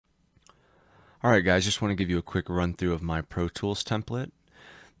Alright guys, just want to give you a quick run through of my Pro Tools template.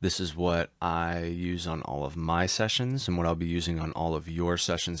 This is what I use on all of my sessions and what I'll be using on all of your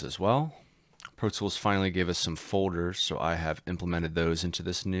sessions as well. Pro Tools finally gave us some folders, so I have implemented those into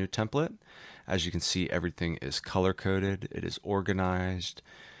this new template. As you can see, everything is color coded, it is organized,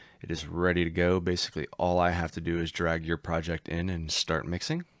 it is ready to go. Basically, all I have to do is drag your project in and start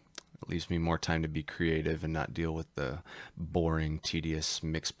mixing. It leaves me more time to be creative and not deal with the boring, tedious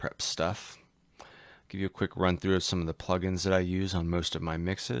mix prep stuff. Give you a quick run through of some of the plugins that I use on most of my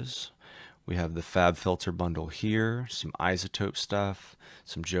mixes. We have the FabFilter bundle here, some iZotope stuff,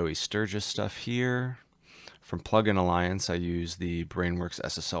 some Joey Sturgis stuff here. From Plugin Alliance, I use the Brainworks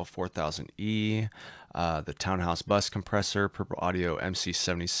SSL 4000E, the Townhouse Bus Compressor, Purple Audio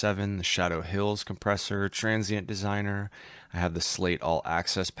MC77, the Shadow Hills Compressor, Transient Designer. I have the Slate All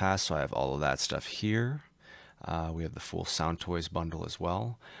Access Pass, so I have all of that stuff here. We have the full Soundtoys bundle as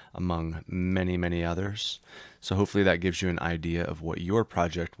well, among many, many others. So hopefully that gives you an idea of what your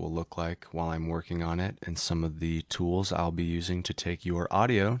project will look like while I'm working on it and some of the tools I'll be using to take your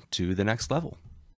audio to the next level.